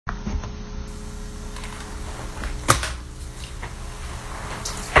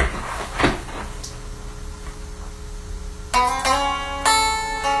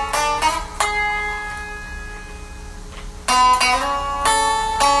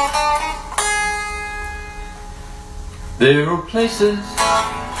There are places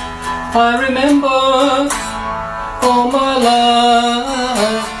I remember all my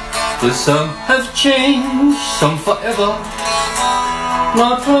life, but some have changed, some forever,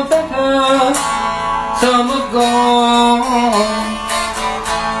 not for better, some are gone.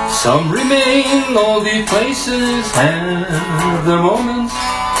 Some remain, all these places have their moments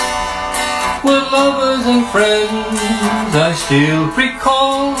with lovers and friends I still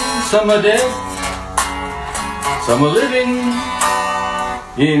recall. Some are dead, some are living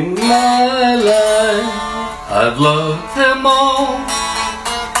in my life. I've loved them all.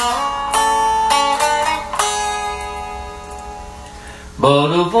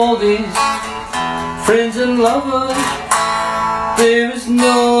 But of all these friends and lovers, there is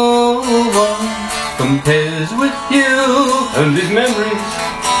no one compares with you. And these memories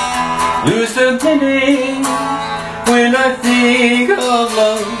lose their meaning when I think of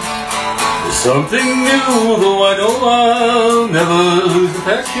love. There's something new, though I know I'll never lose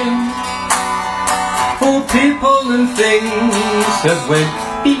affection for people and things that went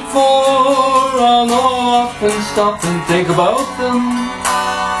before. I'll often stop and think about them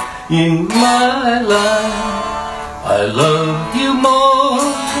in my life. I love you more.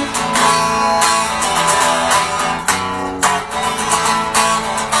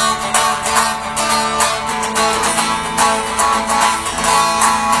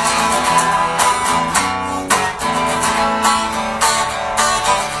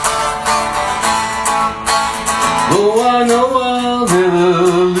 Though I know I'll never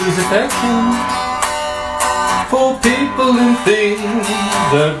lose affection for people and things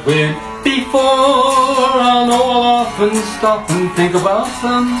that went before, I know I'll often stop and think about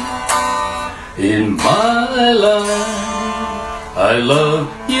them in my life. I love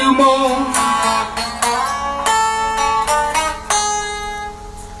you more.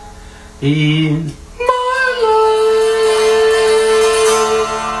 In my life,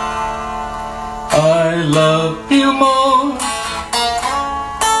 I love you more.